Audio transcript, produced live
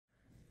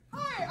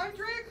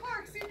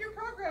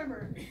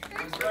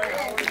Thanks for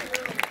coming.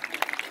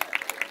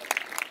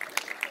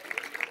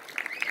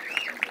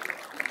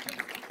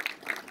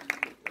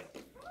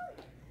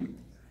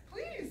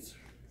 Please.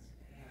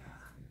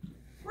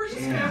 We're just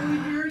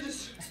family here,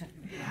 just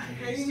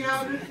hanging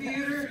out in the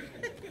theater,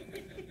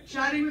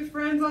 chatting with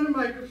friends on a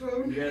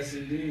microphone. Yes,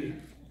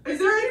 indeed. Is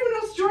there anyone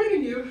else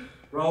joining you?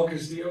 Raúl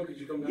Castillo, could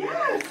you come down?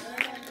 Yes.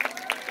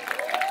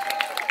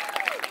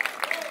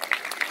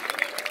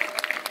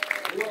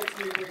 Who else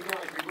do you bring on?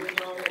 Can you bring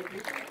on other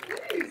people?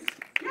 Please.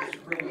 Yes,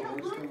 we have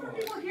room for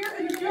people here,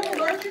 and if you're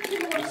allergic to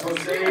what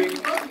Jose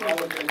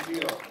Pablo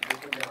Cantillo,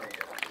 come down.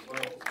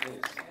 Well,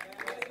 please.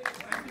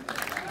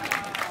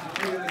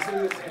 Let's do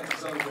this handsome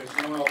celebration.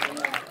 Noel, come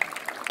on.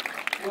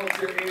 Who else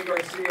here? Aimee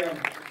Garcia,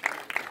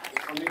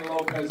 Armida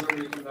Lopez,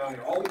 everybody come down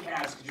here. All the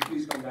cast, could you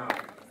please come down?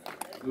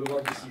 We would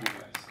love to see you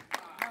guys.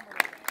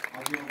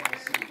 I'll be on my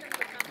seat.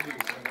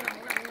 Please come down.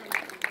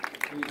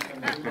 Please come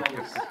down. Look at all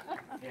these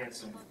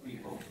handsome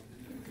people.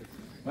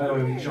 By the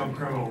way, we jumped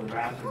criminal in the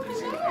bathroom because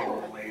he was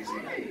being lazy.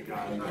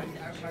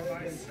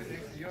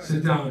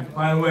 Sit down.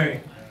 By the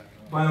way,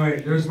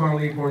 there's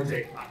Marlene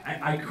Forte.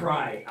 I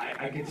cry.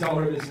 I can tell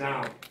her this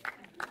now.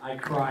 I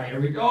cry.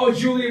 Oh,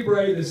 Julian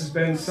Bray. This is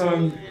Ben's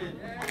son,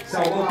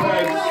 Sal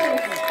Lopez.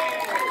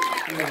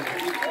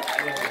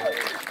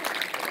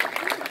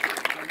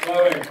 By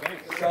the way,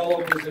 Sal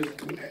Lopez is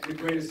the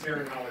greatest hair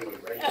in Hollywood,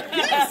 right there.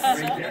 Yes.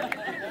 Right there.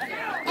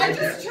 I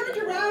just turned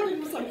around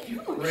and was like,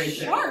 you look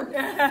sharp.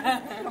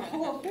 Got a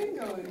whole thing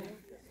going.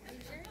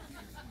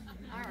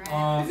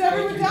 Is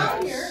everyone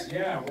down here?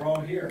 Yeah, we're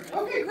all here.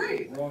 Okay,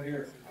 great. We're all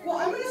here. Well,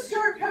 I'm going to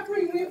start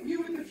peppering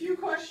you with a few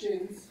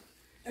questions,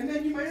 and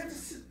then you might have to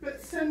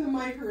send the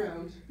mic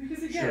around.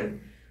 Because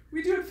again,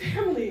 we do it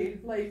family,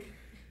 like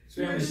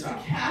just a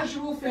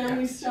casual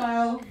family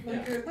style,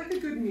 like a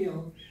good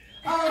meal.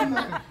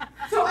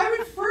 So I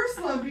would first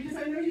love, because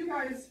I know you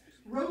guys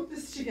wrote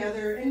this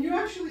together, and you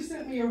actually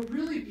sent me a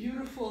really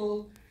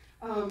beautiful,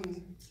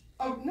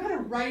 not a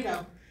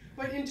write-up,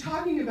 but in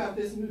talking about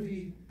this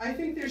movie, I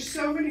think there's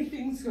so many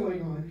things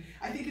going on.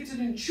 I think it's an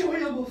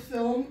enjoyable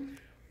film,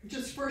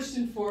 just first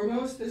and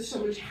foremost. There's so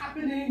much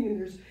happening, and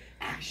there's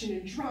action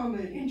and drama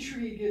and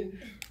intrigue and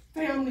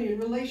family and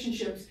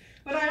relationships.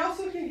 But I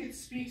also think it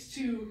speaks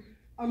to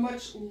a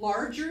much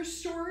larger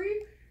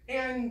story,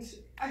 and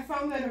I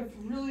found that of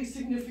really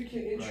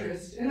significant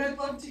interest. Right. And I'd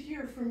love to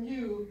hear from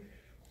you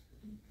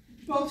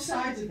both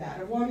sides of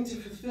that, of wanting to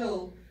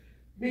fulfill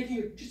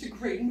making just a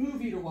great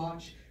movie to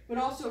watch, but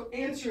also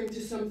answering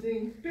to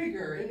something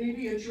bigger and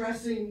maybe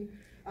addressing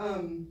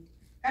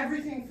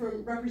everything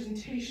from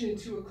representation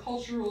to a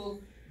cultural,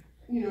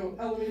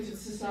 element of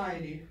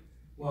society.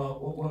 Well,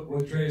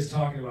 what Dre is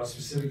talking about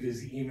specifically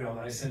is the email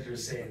that I sent her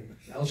saying,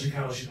 El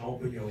Chicano should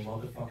open your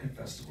motherfucking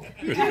festival.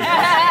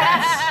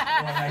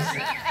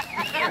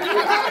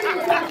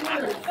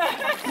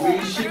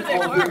 We should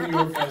open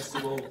your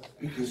festival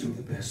because we're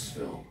the best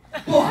film.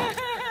 But,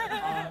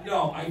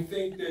 no, I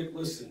think that,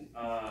 listen,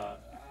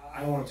 I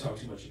don't want to talk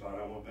too much about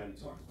it. I want Ben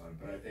to talk about it.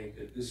 But I think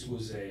that this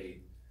was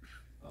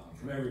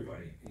from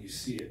everybody, and you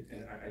see it.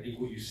 And I think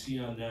what you see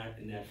in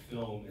that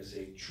film is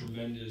a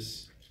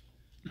tremendous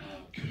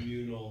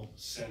communal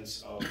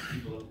sense of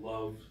people that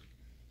love,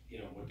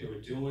 what they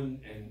were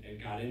doing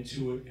and got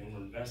into it and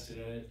were invested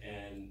in it.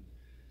 And,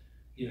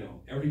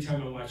 every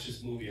time I watch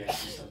this movie, I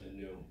see something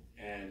new.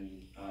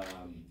 And,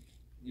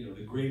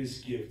 the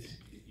greatest gift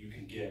you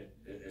can get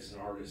as an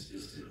artist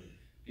is to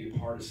be a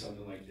part of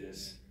something like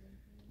this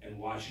and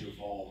watch it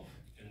evolve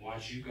and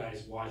watch you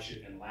guys watch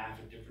it and laugh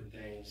at different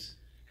things.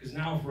 Because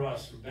now for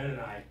us, for Ben and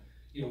I,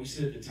 we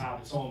sit at the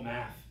top, it's all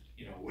math.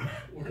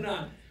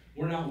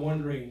 We're not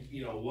wondering,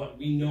 what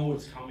we know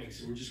it's coming,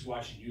 so we're just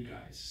watching you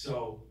guys.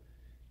 So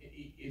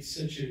it's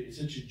such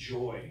a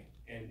joy,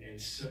 and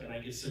I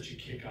get such a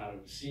kick out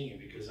of seeing it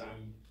because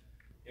I'm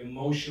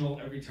emotional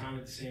every time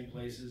at the same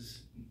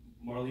places.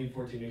 Marlene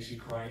Forte makes me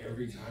cry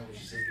every time when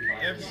she says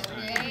goodbye.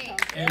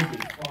 Every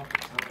fucking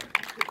time.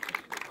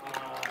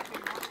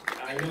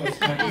 I know it's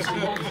kind of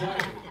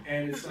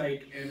and it's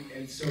like,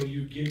 and so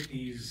you get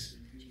these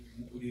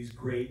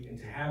great, and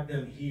to have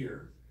them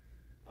here.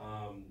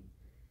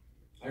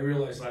 I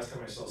realized last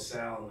time I saw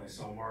Sal and I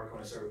saw Marco,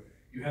 and I saw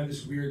you have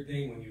this weird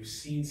thing when you've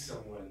seen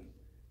someone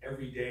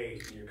every day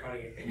and you're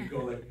cutting it, and you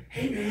go like,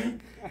 "Hey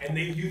man," and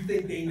you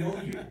think they know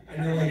you,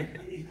 and they're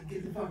like, hey,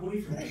 "Get the fuck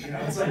away from me!"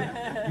 It's like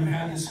you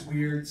have this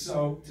weird.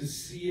 So to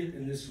see it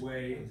in this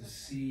way and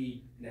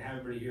to have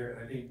everybody here, and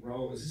I think,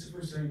 Raúl, is this the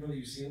first time brother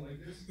you've seen it like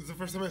this? This is the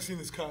first time I've seen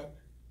this cut.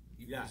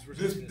 Yeah,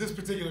 this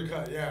particular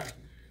cut, yeah.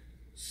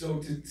 So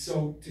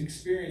to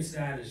experience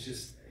that is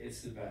just, it's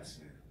the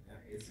best, man.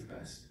 It's the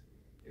best.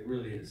 It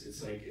really is.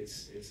 It's like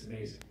it's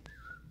amazing.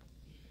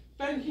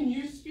 Ben, can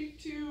you speak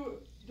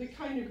to the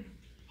kind of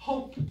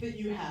hope that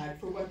you had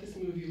for what this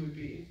movie would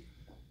be?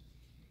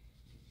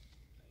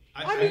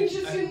 I mean, in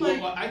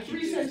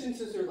 3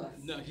 sentences or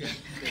less. No, yeah.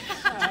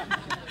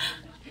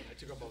 I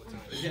took up all the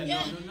time.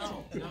 Yeah,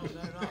 no.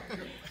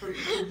 For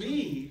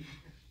me,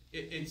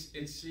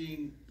 it's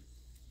seeing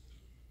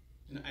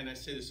and I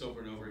say this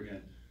over and over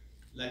again,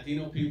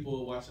 Latino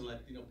people watching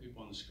Latino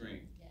people on the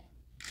screen. Yeah.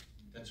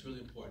 That's really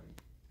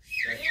important.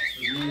 For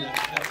me,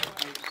 that's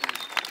a big thing.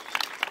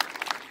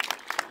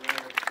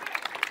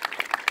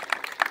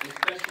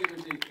 Especially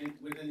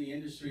within the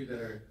industry that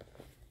are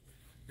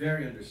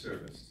very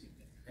underserviced,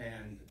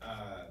 and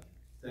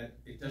that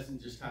it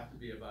doesn't just have to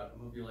be about a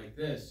movie like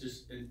this,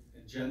 just a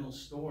general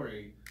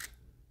story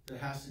that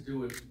has to do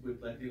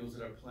with Latinos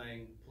that are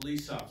playing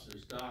police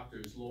officers,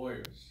 doctors,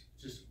 lawyers,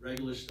 just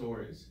regular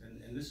stories,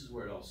 and this is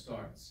where it all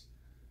starts.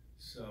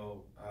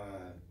 So,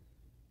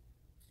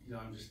 you know,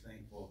 I'm just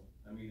thankful.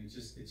 I mean, it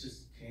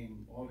just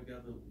came all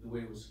together the way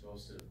it was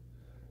supposed to,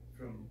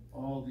 from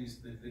all these,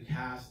 the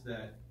cast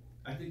that,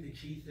 I think the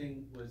key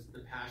thing was the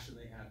passion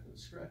they had for the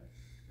script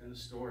and the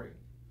story.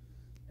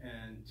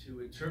 And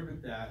to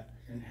interpret that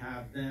and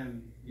have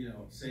them, you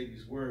know, say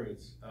these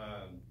words,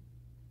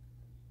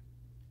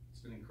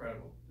 it's been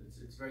incredible.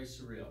 It's very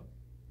surreal,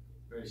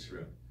 very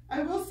surreal.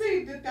 I will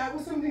say that that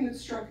was something that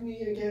struck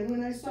me again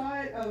when I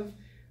saw it,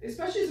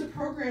 especially as a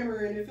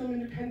programmer and a film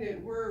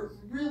independent, we're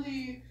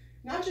really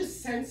not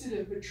just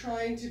sensitive, but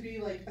trying to be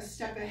like a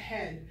step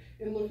ahead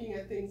in looking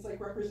at things like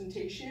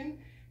representation.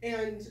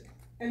 And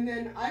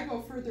then I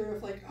go further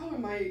of like, oh,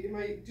 am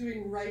I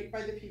doing right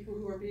by the people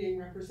who are being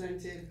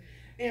represented?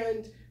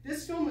 And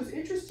this film was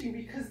interesting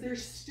because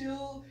there's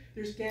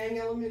gang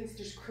elements,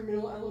 there's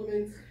criminal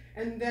elements,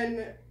 and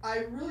then I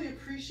really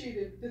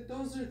appreciated that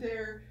those are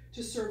there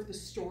to serve the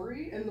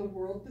story and the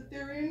world that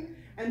they're in,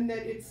 and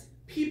that it's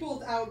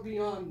peopled out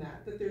beyond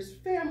that, that there's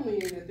family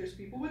in it, there's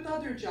people with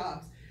other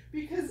jobs.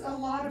 Because a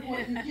lot of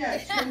what you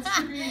get tends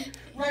to be,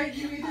 right,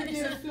 you either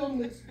get a film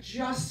that's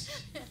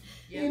just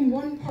in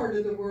one part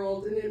of the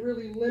world and it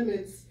really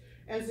limits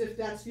as if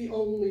that's the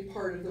only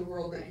part of the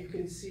world that you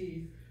can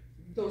see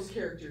those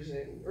characters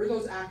in, or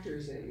those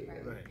actors in.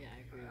 Right. Yeah,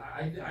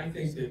 I agree. I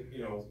think that,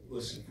 you know,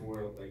 listen,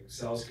 for like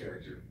Sal's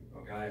character,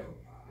 Gallo,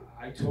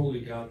 I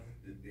totally got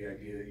the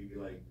idea that you'd be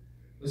like,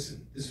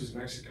 listen, this was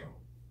Mexico.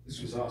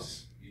 This was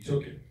us. You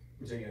took it.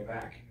 We're taking it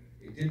back.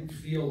 It didn't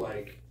feel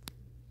like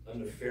a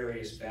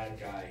nefarious bad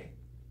guy,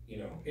 you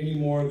know, any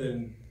more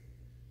than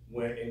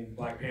when in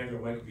Black Panther,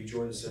 Michael B.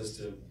 Jordan says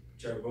to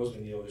Chadwick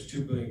Boseman, you know, there's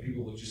 2 billion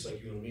people who look just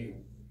like you and me.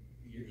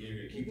 You're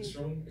gonna keep this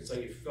from them? It's like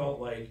it felt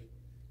like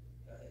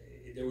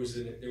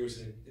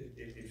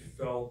it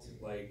felt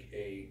like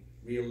a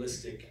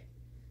realistic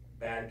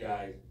bad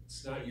guy.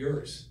 It's not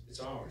yours, it's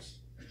ours.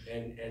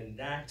 And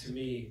that to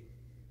me,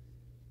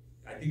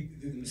 I think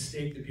the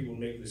mistake that people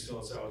make with this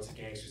film is, oh, it's a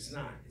gangster. It's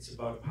not. It's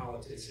about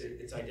politics.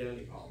 It's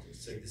identity politics.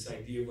 It's like this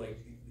idea of like,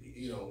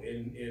 you know,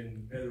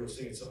 in Pedro's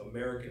thing, it's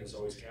American is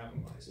always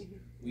capitalized.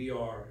 We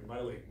are, and by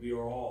the way, we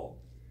are all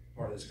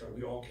part of this country.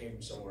 We all came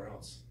from somewhere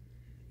else.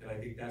 And I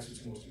think that's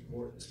what's most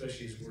important,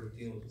 especially as we're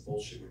dealing with the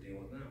bullshit we're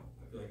dealing with now.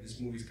 I feel like this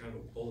movie's kind of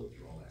a bullet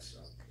through all that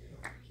stuff. You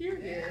know? Here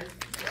it is.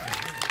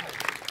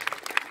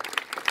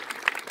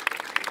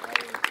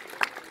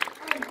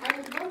 I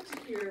would love to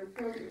hear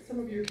from some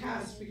of your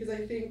cast, because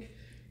I think,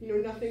 you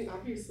know, nothing,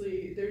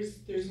 obviously,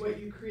 there's what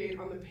you create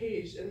on the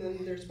page, and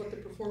then there's what the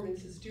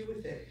performances do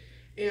with it.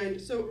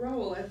 And so,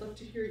 Raúl, I'd love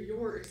to hear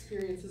your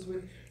experiences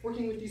with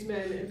working with these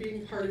men and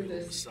being part of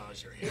this.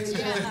 Massage your hands.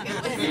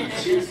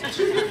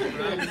 Two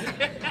different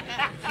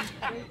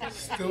things.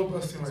 Still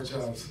busting my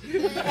chops.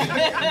 It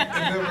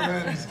never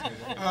ends.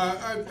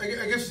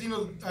 I guess, you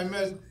know, I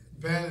met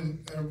Ben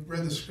and I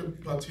read the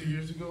script about 2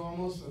 years ago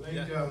almost.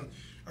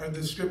 I think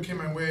the script came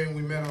my way and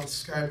we met on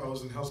Skype. I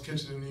was in Hell's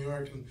Kitchen in New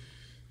York and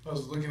I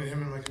was looking at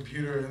him in my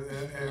computer,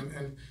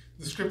 and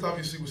the script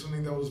obviously was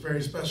something that was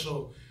very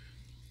special.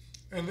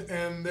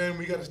 And then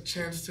we got a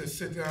chance to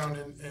sit down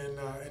in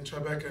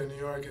Tribeca in New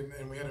York,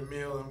 and we had a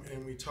meal,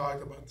 and we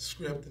talked about the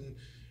script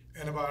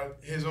and about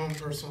his own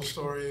personal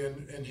story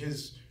and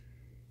his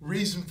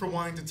reason for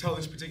wanting to tell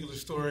this particular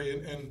story.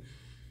 And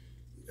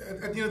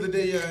at the end of the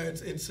day, yeah,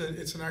 it's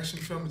an action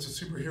film. It's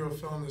a superhero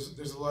film.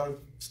 There's a lot of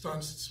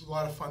stunts. It's a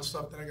lot of fun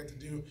stuff that I got to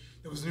do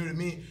that was new to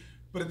me.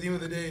 But at the end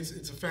of the day,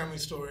 it's a family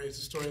story. It's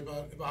a story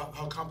about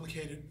how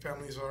complicated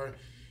families are,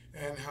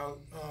 and how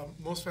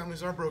most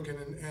families are broken,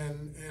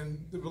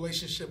 and the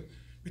relationship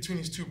between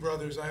these 2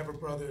 brothers. I have a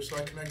brother, so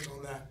I connected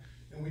on that,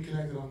 and we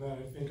connected on that.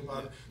 I think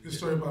about the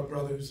story about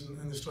brothers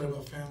and the story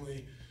about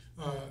family.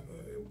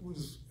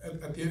 Was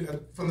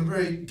from the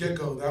very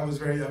get-go, that was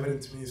very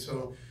evident to me.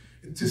 So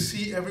to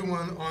see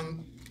everyone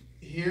on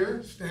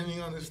here,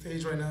 standing on the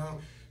stage right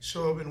now,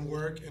 show up and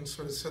work and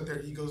sort of set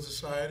their egos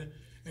aside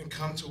and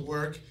come to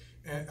work,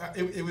 and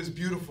it was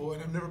beautiful.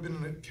 And I've never been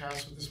in a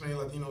cast with this many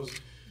Latinos.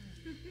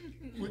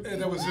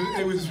 And it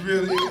was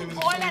really.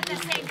 All at the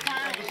same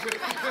time.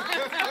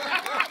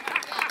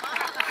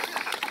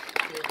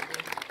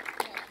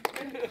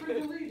 And for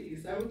the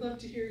ladies, I would love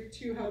to hear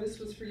too how this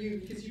was for you,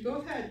 because you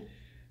both had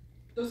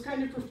those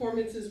kind of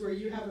performances where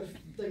you have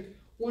like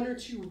 1 or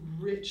 2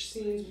 rich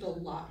scenes with a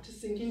lot to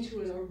sink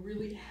into and a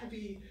really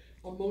heavy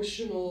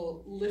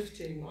emotional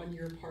lifting on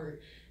your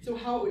part. So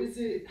how was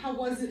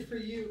it for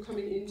you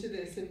coming into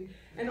this,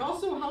 and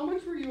also how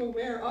much were you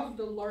aware of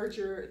the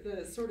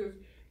sort of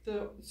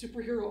the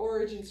superhero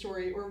origin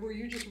story, or were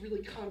you just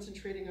really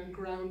concentrating on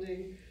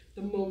grounding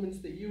the moments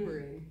that you were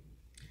in?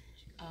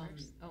 Oh,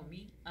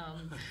 me?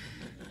 I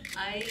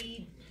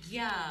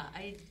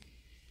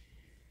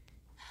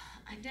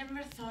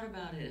never thought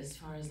about it as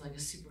far as like a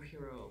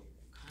superhero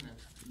kind of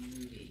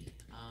movie.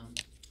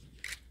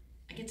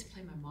 I get to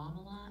play my mom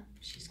a lot.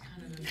 She's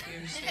kind of a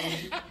fierce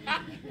lady.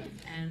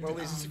 And, well,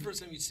 is this the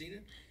first time you've seen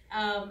it?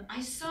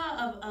 I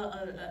saw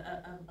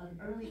an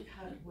early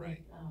cut with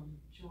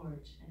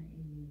George and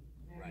Aimee.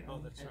 Right. Oh,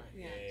 that's right.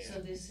 Yeah. So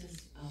this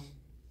is,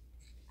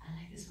 I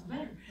like this one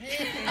better.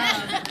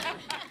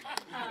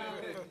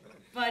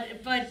 But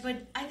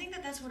I think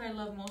that that's what I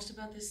love most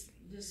about this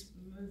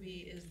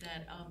movie is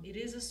that it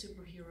is a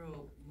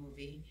superhero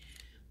movie,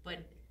 but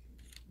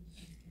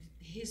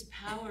his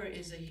power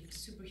is a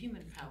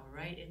superhuman power,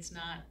 right? It's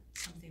not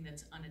something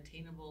that's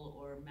unattainable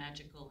or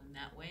magical in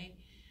that way.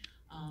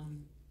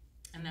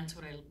 And that's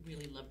what I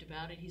really loved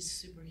about it. He's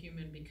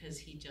superhuman because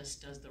he just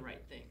does the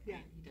right thing.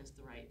 Yeah. He does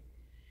the right.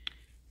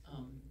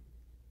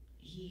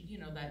 He, you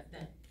know,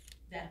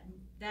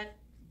 that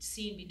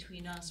scene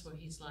between us where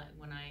he's like,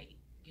 when I'm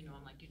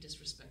like, you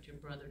disrespect your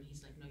brother, and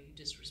he's like, no, you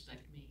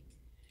disrespect me.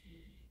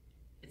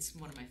 It's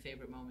one of my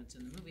favorite moments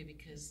in the movie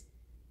because,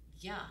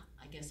 yeah,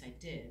 I guess I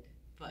did,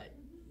 but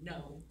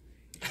no,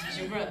 because he's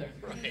your brother.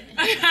 Right.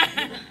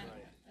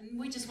 And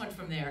we just went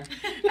from there.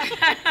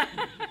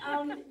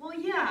 Well,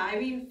 yeah, I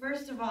mean,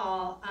 first of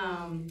all,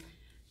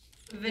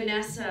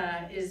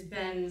 Vanessa is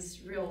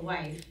Ben's real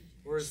wife.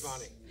 Where's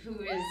Bonnie?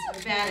 Who is a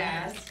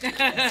badass. So I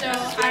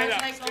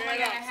was like, oh my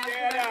God, I have to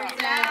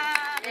represent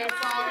it's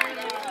already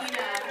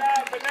Latina.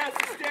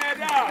 Vanessa,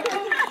 stand up!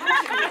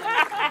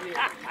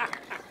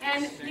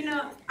 And, you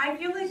know, I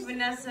feel like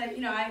Vanessa,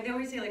 you know, they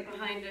always say, like,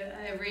 behind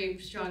every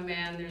strong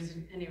man, there's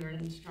an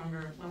even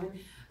stronger woman.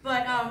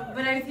 But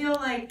I feel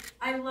like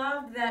I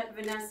love that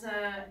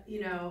Vanessa,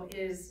 you know,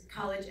 is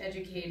college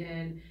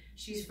educated.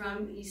 She's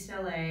from East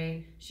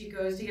LA. She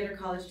goes to get her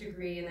college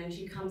degree, and then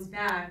she comes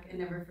back and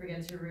never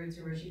forgets her roots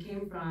or where she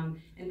came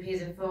from and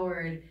pays it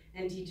forward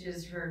and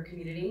teaches her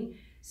community.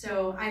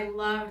 So I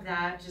love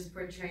that, just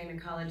portraying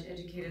a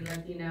college-educated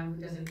Latina who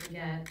doesn't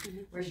forget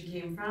where she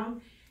came from.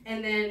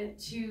 And then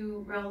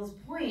to Raúl's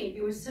point,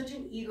 it was such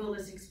an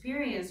egoless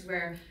experience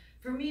where,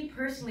 for me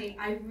personally,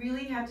 I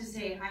really have to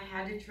say I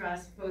had to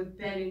trust both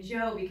Ben and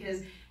Joe,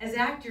 because as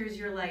actors,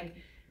 you're like,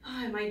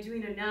 oh, am I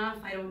doing enough?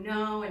 I don't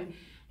know.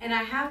 And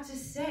I have to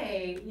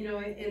say, you know,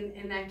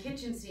 in that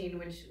kitchen scene,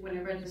 which when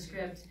I read the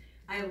script,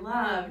 I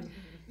loved,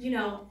 you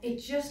know, it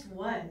just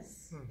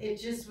was. It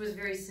just was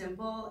very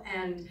simple.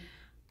 And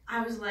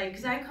I was like,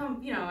 because I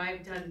come, you know,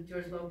 I've done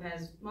George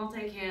Lopez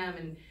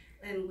multicam,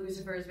 and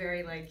Lucifer is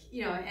very like,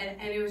 you know,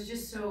 and it was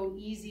just so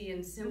easy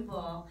and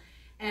simple.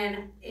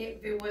 And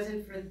if it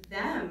wasn't for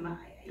them,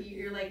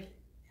 you're like,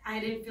 I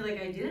didn't feel like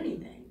I did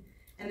anything.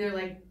 And they're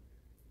like,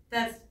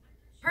 that's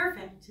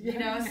perfect, you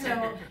know?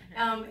 So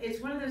it's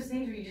one of those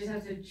things where you just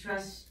have to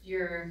trust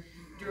your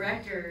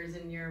directors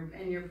and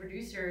your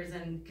producers,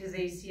 and because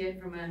they see it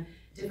from a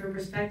different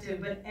perspective.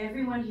 But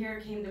everyone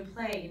here came to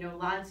play, you know,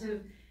 lots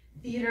of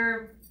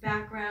theater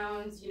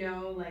backgrounds, you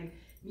know, like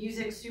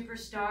music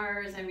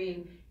superstars. I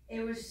mean,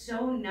 it was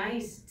so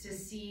nice to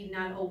see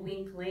not a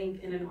wink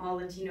link in an all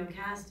Latino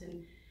cast,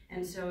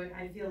 and so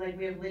I feel like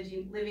we have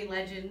living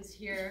legends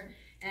here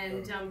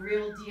and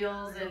real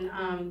deals, and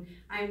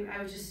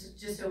I was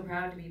just so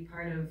proud to be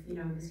part of, you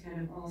know, this kind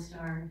of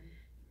all-star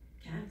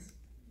cast.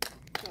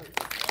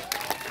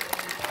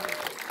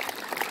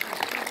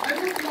 I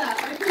love that.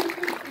 I think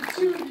the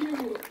two of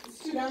you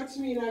stood out to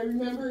me, and I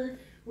remember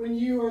when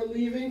you were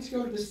leaving to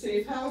go to the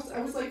safe house,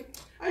 I was like,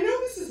 I know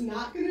this is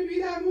not going to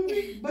be that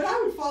movie, but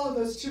I would follow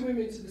those two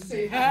women to the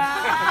safe house.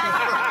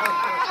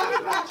 I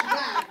would watch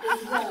that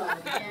as well.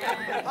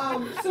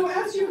 So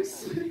as you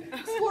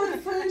explore the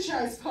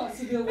franchise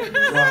possibilities,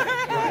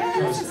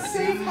 there's a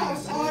safe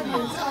house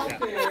audience out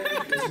there.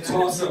 It's a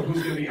toss-up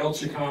who's going to be El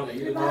Chicano,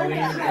 either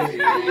Marlene or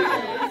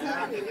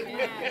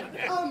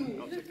Amy.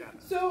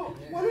 So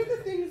one of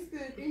the things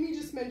that Aimee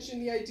just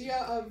mentioned, the idea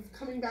of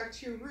coming back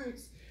to your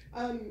roots,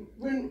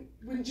 when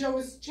Joe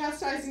was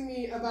chastising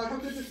me about how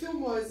good the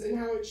film was and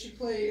how it should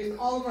play in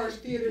all of our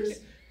theaters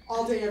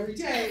all day, every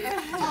day,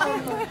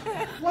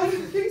 one of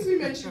the things we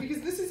mentioned,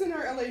 because this is in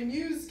our LA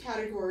Muse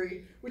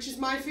category, which is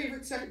my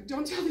favorite section,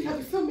 don't tell the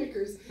other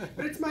filmmakers,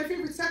 but it's my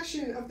favorite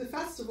section of the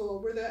festival.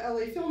 We're the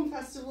LA Film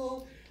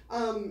Festival.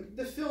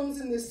 The films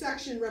in this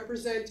section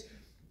represent,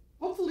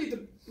 hopefully,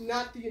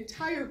 not the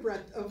entire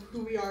breadth of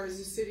who we are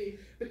as a city,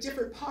 but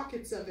different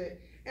pockets of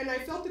it. And I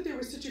felt that there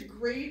was such a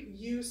great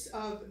use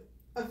of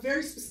a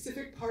very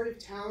specific part of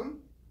town.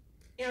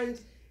 And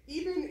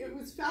even, it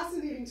was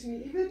fascinating to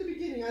me, even at the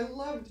beginning, I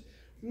loved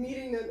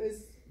meeting them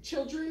as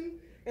children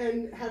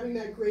and having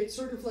that great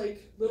sort of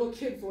like little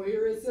kid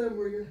voyeurism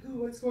where you're,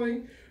 ooh, what's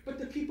going, but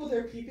the people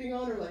they're peeping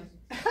on are like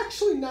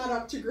actually not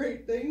up to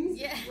great things.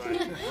 Yeah.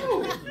 Right. Like,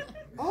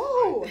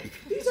 oh,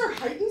 these are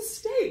heightened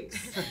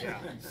stakes.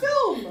 Yeah.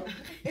 Film.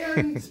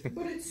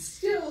 But it's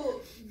still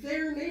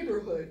their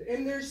neighborhood,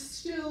 and there's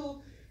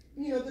still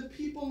you know, the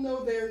people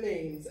know their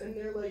names, and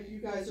they're like, you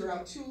guys are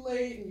out too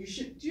late, and you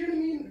should, do you know what I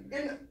mean?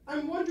 And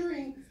I'm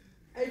wondering,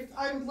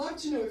 I would love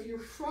to know if you're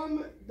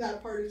from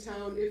that part of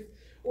town,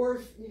 or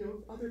if, you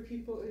know, other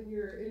people in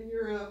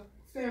your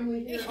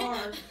family here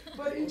are,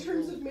 but in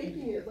terms of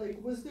making it, like,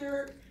 was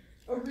there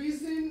a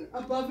reason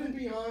above and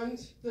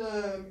beyond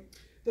the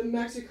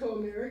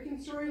Mexico-American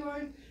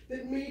storyline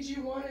that made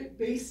you want it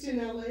based in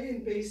LA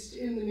and based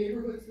in the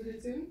neighborhoods that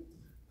it's in?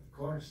 Of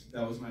course,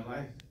 that was my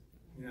life.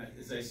 You know,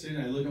 as I sit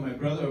and I look at my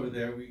brother over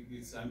there,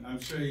 I'm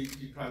sure you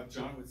probably,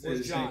 John would say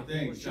the same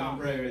thing. John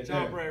Bray right there.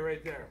 John Bray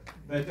right there.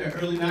 Right there,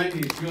 early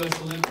 90s,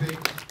 U.S. Olympic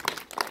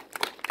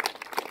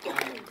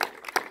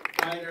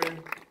fighter,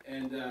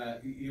 and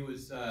he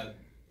was,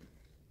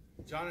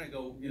 John and I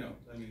go, you know,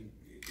 I mean,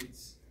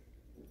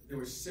 there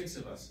were 6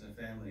 of us in the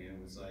family, and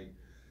it was like,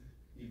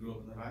 he grew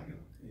up in the barrio,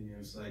 and it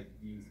was like,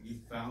 you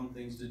found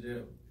things to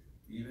do,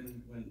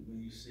 even when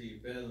you see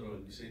Pedro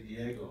and you see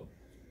Diego,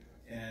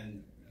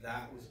 and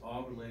that was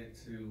all related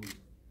to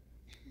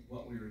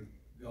what we were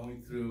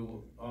going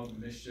through, all the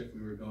mischief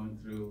we were going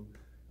through,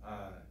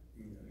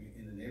 you know,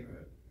 in the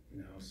neighborhood, you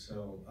know.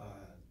 So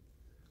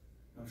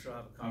I'm sure I'll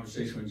have a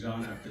conversation with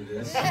John after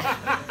this.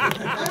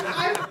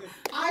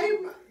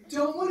 I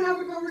don't want to have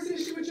a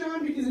conversation with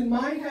John because in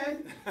my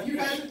head, you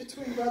guys are the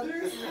twin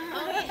brothers,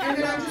 and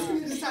then I'm just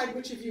going to decide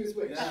which of you is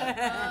which.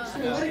 Just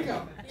going to let it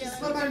go. Just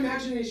let my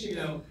imagination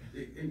go. You know,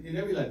 and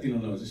every Latino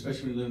knows,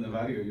 especially when you live in the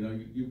barrio, you know,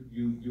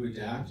 you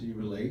adapt and you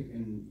relate,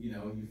 and you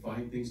know, you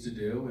find things to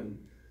do,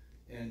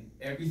 and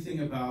everything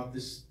about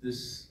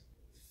this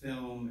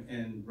film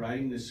and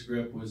writing this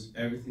script was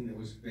everything that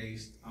was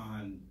based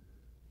on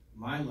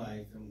my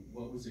life and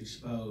what was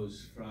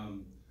exposed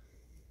from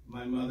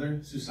my mother,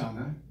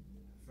 Susana,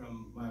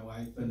 from my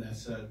wife,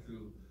 Vanessa,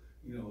 through,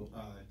 you know,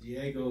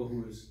 Diego,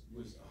 who was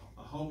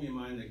a homie of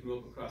mine that grew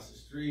up across the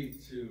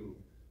street, to,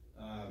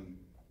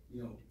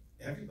 you know,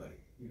 everybody,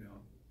 you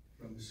know,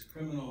 from this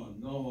criminal and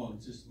Noel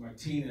and just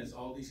Martinez,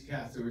 all these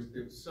cats. There was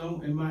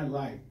so, in my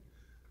life,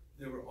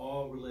 they were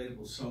all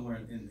relatable somewhere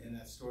in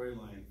that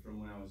storyline from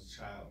when I was a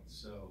child.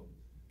 So,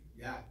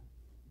 yeah,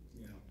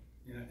 you know,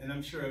 and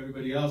I'm sure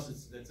everybody else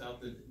that's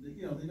out there,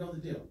 you know, they know the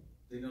deal.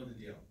 They know the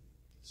deal.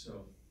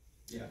 So,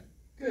 yeah.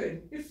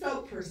 Good. It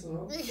felt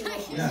personal. So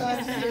Yeah.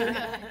 glad to hear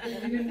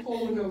that you didn't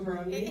pull one over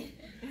on me.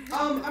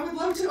 I would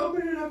love to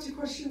open it up to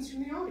questions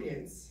from the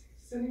audience.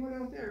 Is anyone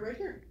out there? Right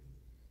here.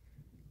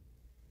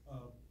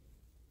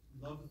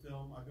 Love the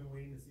film. I've been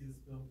waiting to see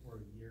this film for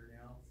a year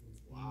now since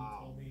Ian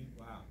told me.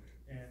 Wow.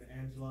 And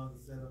Angela on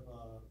the set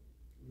of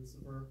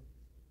Lucifer.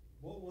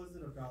 What was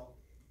it about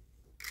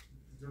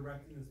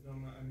directing this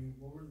film? I mean,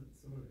 what were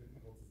some of the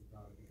difficulties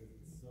about it? Because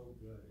it's so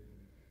good and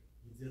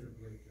you did a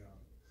great job.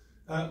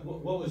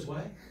 What was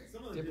what?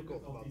 Some of the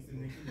difficulties in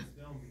making this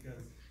film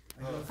because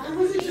I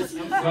wasn't just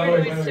By the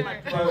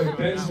way,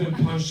 Ben's been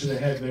punched in the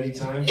head many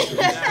times,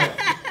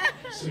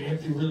 so you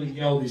have to really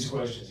yell these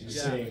questions. He's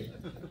saying,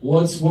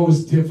 what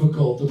was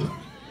difficult about?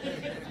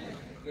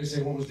 They're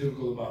saying, what was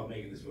difficult about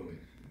making this movie?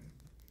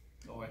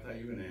 Oh, I thought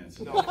you were going to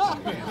answer. No, no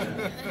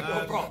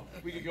problem.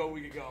 We could go.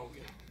 We can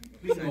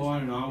go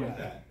on and on with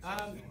that.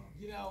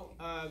 You know,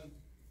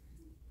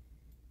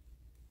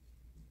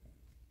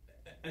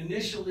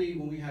 initially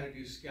when we had to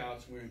do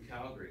scouts, we were in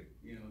Calgary.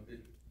 You know,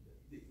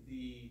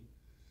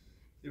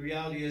 the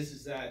reality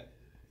is that,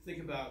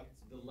 think about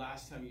the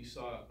last time you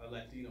saw a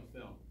Latino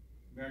film.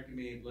 American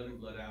Made, Blood In,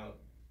 Blood Out,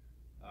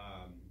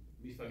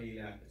 Mi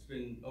Familia. It's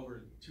been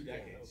over 2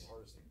 decades. That was the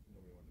hardest thing.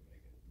 Nobody wanted to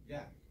make it.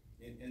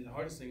 Yeah, and the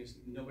hardest thing is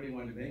nobody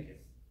wanted to make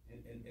it,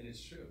 and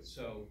it's true.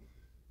 So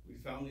we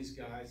found these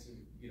guys, and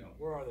you know,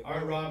 where are they?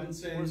 Art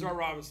Robinson. Where's Art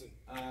Robinson?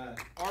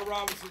 Art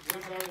Robinson.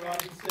 Where's Art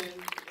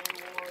Robinson?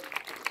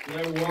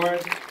 Blair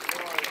Ward.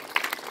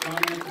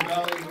 John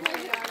Antabelli.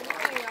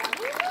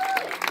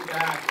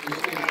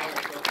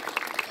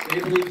 They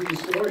believe in the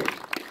story.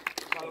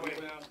 By the way,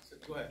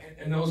 Go ahead.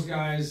 And those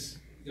guys,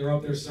 they're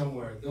up there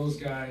somewhere. Those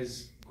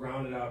guys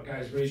grounded out.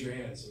 Guys, raise your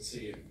hands. Let's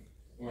see you.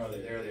 Where are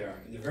they? There they are.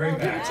 In the very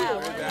back. Very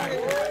back.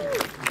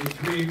 The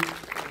 3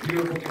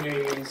 beautiful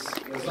Canadians.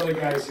 There's other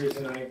guys here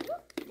tonight,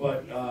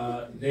 but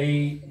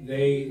they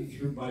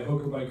through by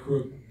hook or by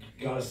crook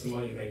got us the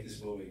money to make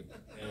this movie,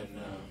 and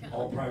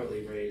all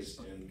privately raised.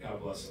 And God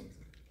bless them,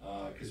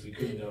 because we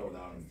couldn't have done it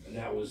without them. And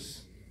that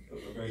was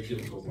a very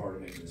difficult part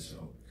of making this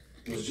film.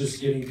 It was just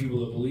getting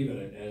people to believe in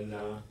it, and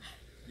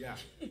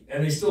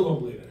and they still don't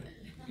believe in it.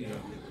 You know,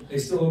 they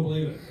still don't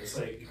believe in it. It's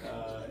like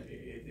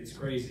it's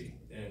crazy,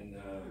 and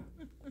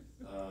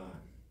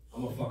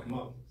I'm gonna fuck them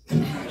up.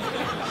 I'm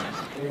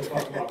gonna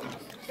fuck them up.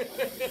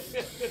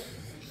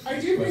 I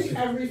do think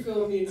every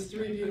film needs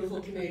 3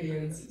 beautiful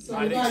Canadians. So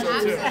I'm I think glad so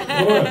you too. said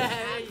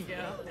There you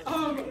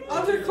go.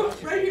 other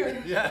quotes right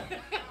here. Yeah. I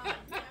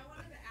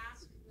wanted to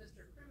ask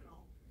Mr. Criminal.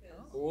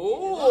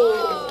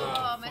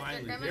 Oh,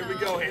 Mr. Criminal. Here we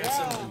go,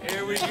 handsome.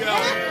 Here we go,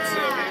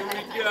 handsome.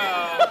 Here we go.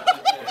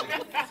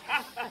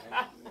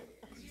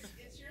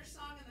 It's your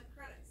song in the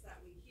credits that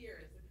we hear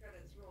as the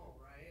credits roll,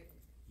 right?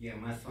 Yeah,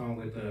 my song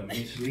with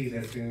Mitch Lee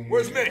that's in here.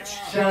 Where's Mitch?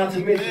 Shout out to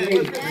Mitch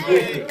Lee.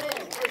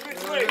 Where's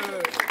Mitch Lee?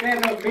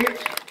 Stand up,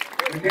 bitch.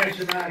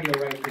 Redemption Audio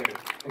right there.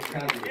 From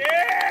Calgary.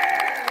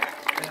 Yeah!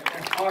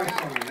 That's our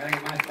song. That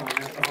ain't my song.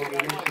 That's the whole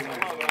Redemption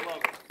Audio. So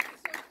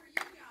for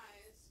you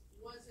guys,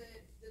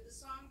 did the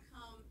song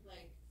come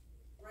like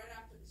right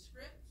after the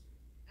script?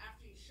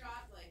 After you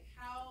shot? Like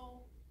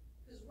how,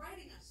 because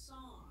writing a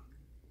song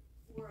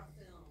for a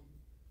film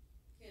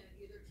can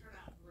either turn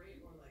out great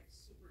or like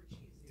super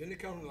cheesy. Didn't it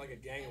come from like a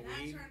gang of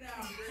weed? That turned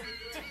out really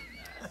great.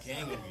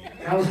 Gang of weed.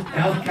 That was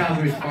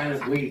Calgary's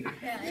finest weed.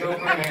 Joe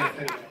Carnahan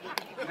said that.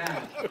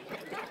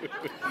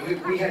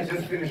 Now, we had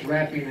just finished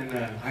rapping, and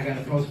I got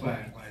approached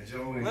by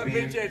Joe and Let Ben.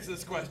 me answer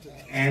this question.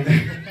 And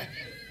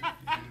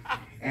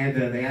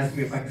they asked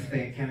me if I could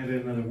stay in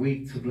Canada another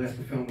week to bless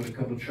the film with a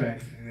couple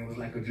tracks, and it was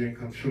like a dream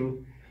come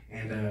true.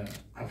 And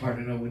I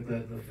partnered up with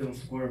the film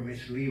scorer,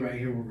 Mitch Lee, right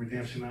here with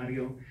Redemption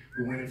Audio.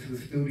 We went into the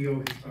studio,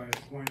 he started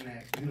scoring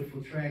that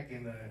beautiful track,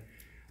 and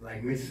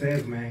like Mitch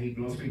says, man, he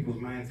blows people's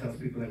minds, tells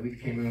people that we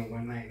came in on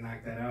one night and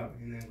knocked that out.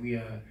 And then we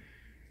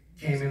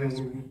came in and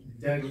we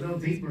dug a little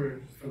deeper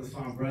for the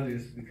song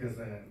Brothers, because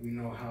we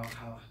know how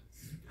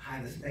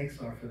high the stakes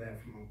are for that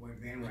from my boy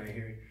Ben right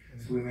here.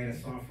 So we made a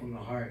song from the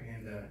heart,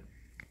 and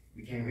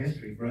became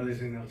history.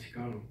 Brothers in El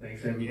Chicano.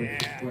 Thanks everybody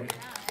for supporting.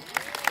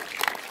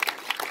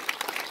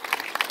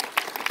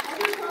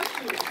 Other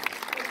questions?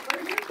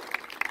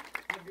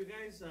 Have you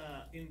guys,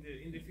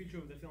 in the future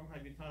of the film,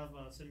 have you thought of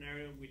a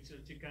scenario in which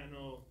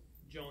Chicano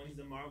joins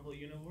the Marvel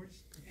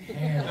universe?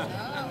 Hell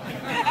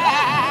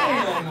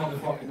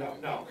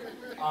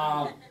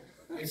no.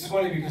 It's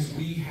funny because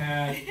the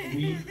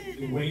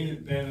way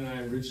that Ben and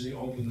I originally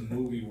opened the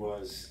movie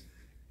was,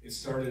 it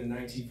started in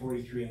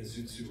 1943 in the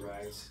Zoot Suit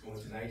riots. It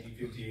went to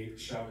 1958,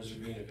 Chavez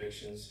Ravine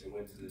evictions. It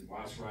went to the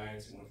Watts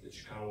riots. It went to the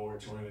Chicano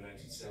Moratorium in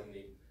 1970.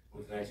 It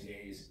went to the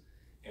 1980s.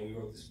 And we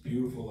wrote this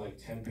beautiful, like,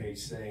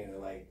 10-page thing, and they're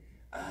like,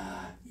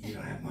 you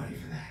don't have money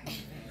for that.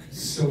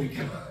 So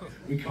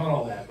we caught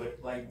all that, but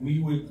like we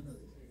would,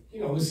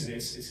 listen,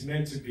 it's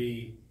meant to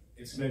be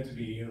a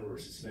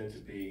universe, it's meant to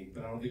be,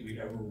 but I don't think we'd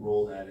ever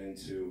roll that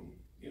into,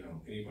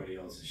 anybody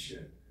else's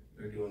shit.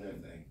 They're doing their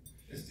thing.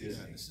 It's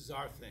Disney. Yeah, this is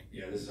our thing.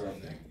 Yeah, this is our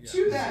thing. Yeah.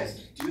 To that,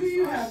 do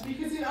you have,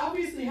 because it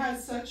obviously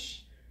has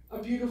such a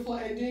beautiful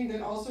ending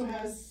that also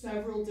has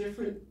several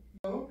different,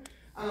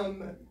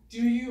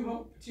 do you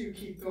hope to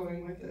keep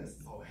going with this?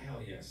 Oh,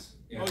 hell yes.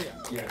 Yeah. Oh,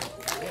 yeah. Yeah.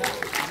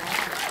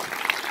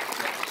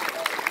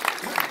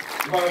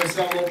 By the way,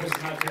 Sal Lopez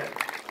is not dead.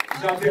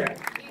 He's not dead.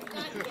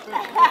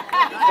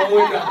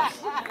 Only guys.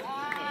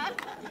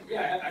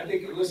 Yeah, I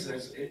think, listen,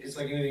 it's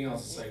like anything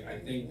else. It's like, I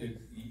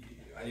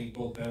think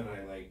both Ben and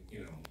I, like,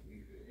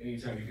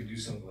 anytime you can do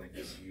something like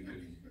this, you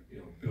can,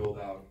 build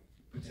out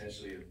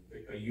potentially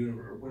a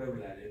universe, or whatever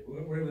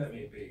that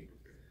may be.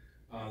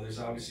 There's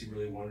obviously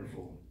really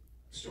wonderful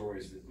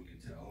stories that we can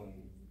tell, and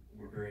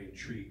we're very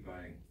intrigued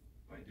by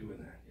doing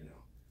that,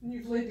 And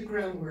you've laid the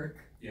groundwork.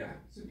 Yeah.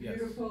 It's a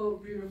beautiful,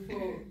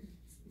 beautiful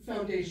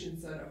foundation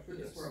set up for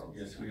this world.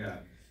 Yes, we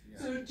have.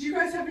 So do you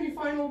guys have any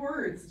final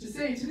words to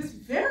say to this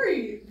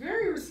very,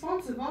 very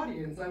responsive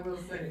audience, I will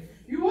say?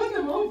 You won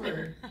them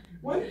over.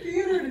 One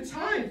theater at a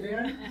time,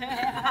 man.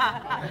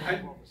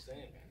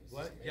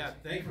 What? Yeah,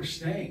 thanks for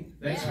staying.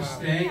 Thanks for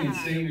staying and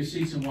staying in your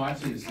seats and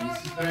watching this.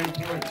 This is very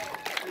important.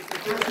 It's the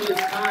first of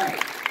its kind.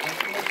 That's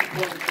the most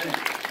important thing.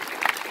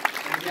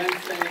 And again,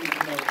 saying,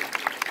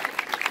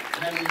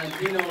 having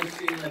Latinos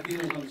seeing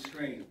Latinos on the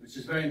screen, which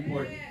is very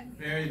important.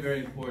 Very, very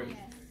important.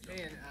 And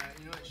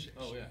you know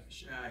what?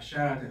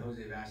 Shout out to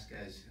Jose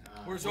Vasquez.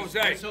 Where's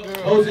Jose?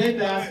 Jose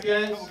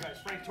Vasquez.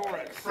 Frank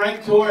Torres.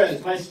 Frank Torres,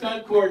 my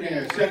stunt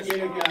coordinator, second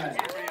unit guy.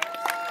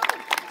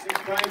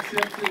 Brian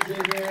Simpson's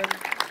in here.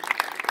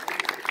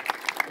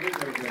 Where's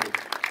everybody?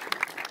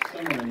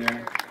 Somewhere in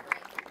there.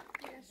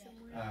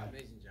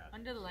 Amazing job.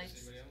 Under the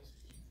lights.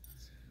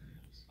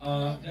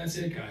 That's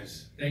it,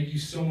 guys. Thank you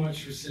so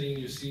much for sitting in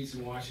your seats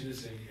and watching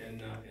this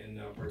and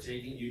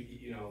partaking.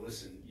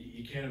 Listen,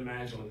 you can't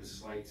imagine what this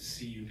is like to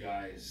see you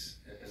guys,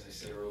 as I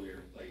said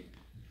earlier, like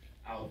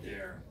out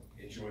there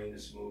enjoying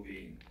this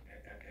movie,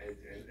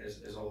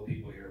 as all the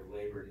people here have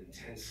labored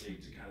intensely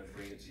to kind of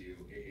bring it to you.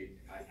 It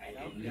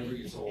never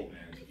gets old,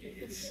 man.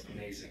 It's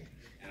amazing,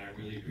 and I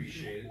really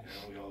appreciate it. I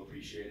know we all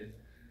appreciate it,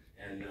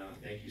 and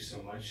thank you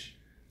so much.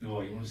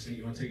 Noel, you want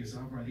to take us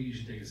out, bro? I think you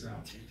should take us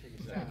out.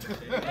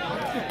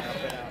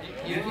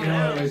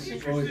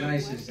 What was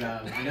nice is I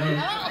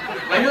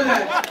know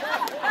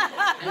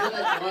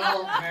that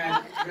Noel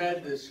had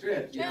read the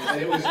script, but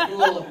it was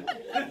cool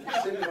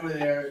sitting over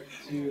there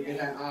to get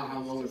that aha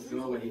moment from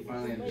Noel when he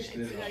finally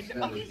understood it.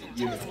 That was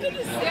beautiful.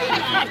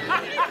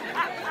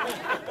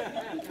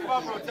 Come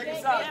on, bro, take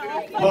us out,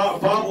 dude.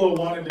 Pablo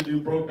wanted to do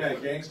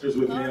Brokeback Gangsters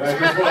with me, and I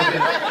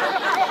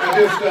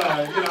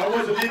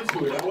wasn't into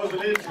it.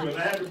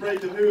 I had to break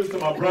the news to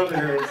my brother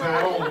here and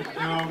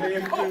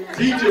say,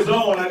 teach his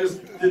own. I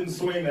just didn't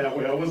swing that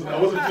way. I wasn't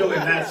feeling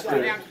that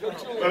straight.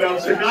 But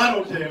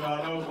Chicano came out,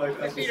 and I was like,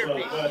 that's what's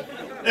up.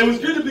 But it was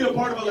good to be a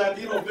part of a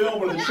Latino film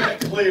where the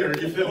check's later,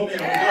 you feel me?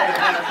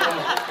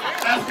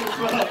 That's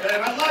what's up,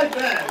 man. I like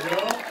that,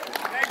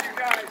 Thank you,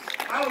 guys.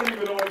 I I don't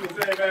even know what to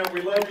say, man.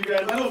 We love you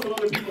guys. I know some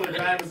other people are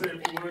dying to say a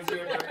few words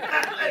here, but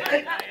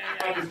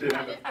I'm just kidding.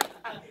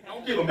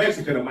 Don't give a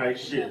Mexican a mic,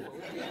 shit.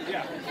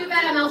 Too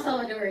bad I'm El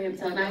Salvadorian,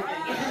 so not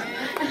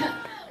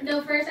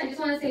No, first I just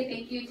want to say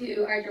thank you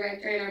to our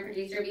director and our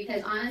producer,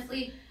 because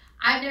honestly,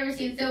 I've never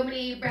seen so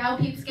many brown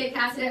peeps get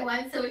casted at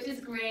once, so which is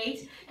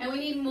great, and we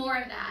need more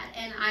of that.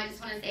 And I just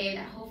want to say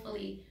that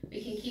hopefully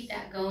we can keep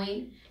that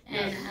going,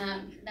 and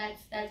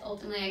that's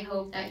ultimately, I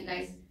hope that you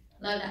guys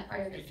love that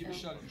part of the film.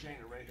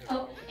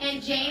 Oh,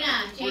 and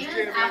Jana's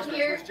out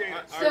here.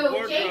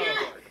 So Jana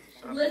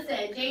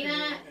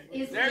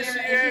is here, and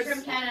she's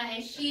from Canada,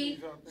 and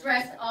she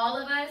dressed all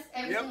of us,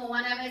 every single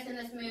one of us in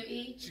this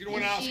movie,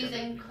 and she's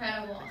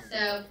incredible.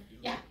 So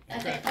yeah,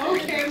 that's it.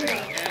 Okay.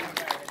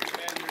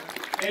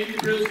 Aimee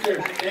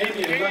Brewster,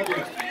 Aimee, I love you.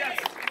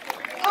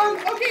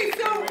 Okay,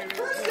 so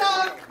first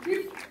off,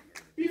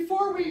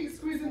 before we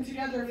squeeze them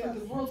together for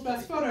the world's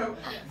best photo,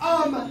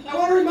 I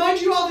want to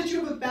remind you all that you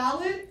have a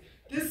ballot.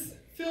 This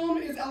film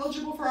is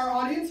eligible for our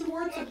audience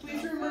award, so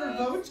please remember to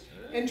vote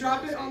and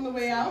drop it on the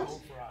way out.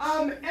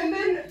 And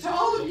then to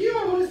all of you,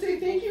 I want to say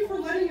thank you for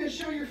letting us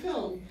show your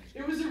film.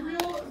 It was a real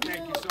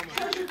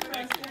pleasure for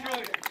us to have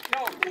it.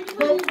 Thank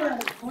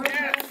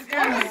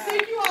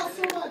you all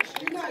so much.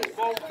 Good night.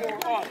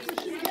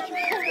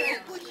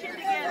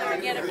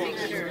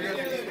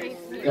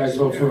 Guys,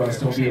 vote for us.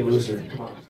 Don't be a loser. Come on.